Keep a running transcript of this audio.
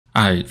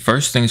Alright,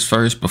 first things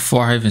first,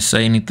 before I even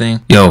say anything,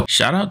 yo,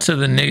 shout out to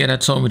the nigga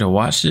that told me to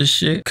watch this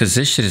shit, cause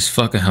this shit is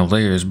fucking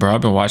hilarious, bro.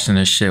 I've been watching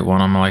this shit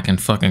when I'm like in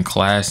fucking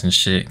class and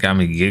shit. Got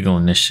me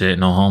giggling this shit,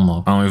 no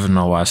homo. I don't even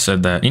know why I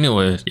said that.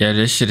 Anyway, yeah,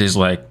 this shit is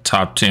like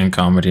top 10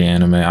 comedy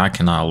anime. I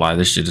cannot lie,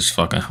 this shit is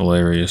fucking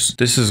hilarious.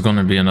 This is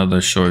gonna be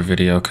another short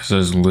video cause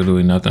there's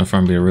literally nothing for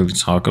me to really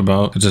talk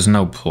about. There's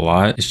no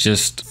plot, it's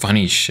just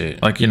funny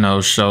shit. Like, you know,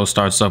 show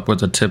starts up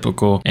with a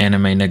typical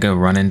anime nigga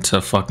running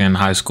to fucking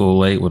high school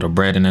late with a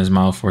bread in his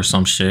mouth or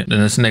some shit.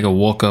 Then this nigga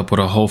woke up with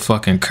a whole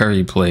fucking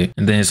curry plate,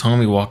 and then his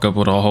homie walk up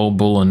with a whole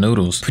bowl of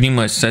noodles. Pretty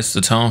much sets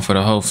the tone for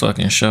the whole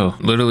fucking show.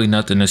 Literally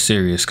nothing is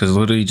serious, cause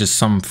literally just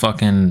some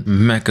fucking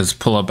mechas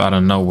pull up out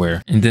of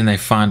nowhere, and then they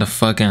find a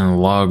fucking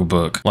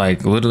logbook.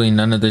 Like literally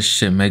none of this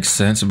shit makes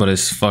sense, but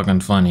it's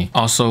fucking funny.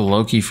 Also,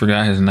 Loki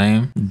forgot his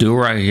name. Dude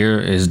right here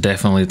is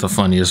definitely the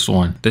funniest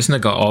one. This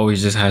nigga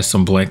always just has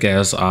some blank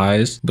ass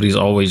eyes, but he's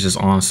always just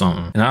on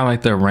something. And I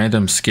like the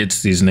random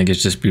skits these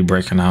niggas just be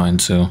breaking out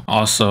into.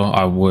 Also,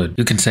 I would.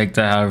 You can take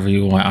that however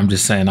you want. I'm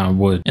just saying I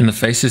would. And the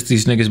faces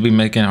these niggas be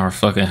making are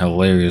fucking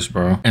hilarious,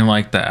 bro. And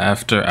like the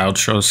after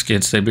outro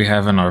skits they be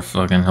having are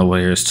fucking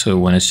hilarious too,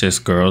 when it's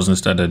just girls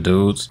instead of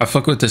dudes. I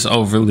fuck with this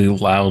overly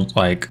loud,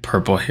 like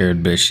purple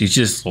haired bitch. She's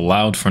just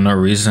loud for no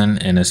reason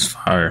and it's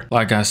fire.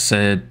 Like I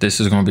said, this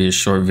is gonna be a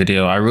short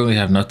video. I really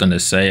have nothing to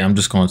say. I'm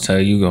just gonna tell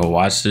you, go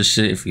watch this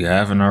shit if you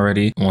haven't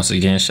already. Once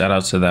again, shout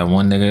out to that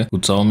one nigga who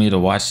told me to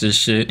watch this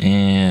shit,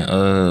 and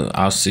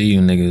I'll see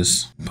you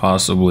niggas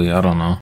possibly, I don't know.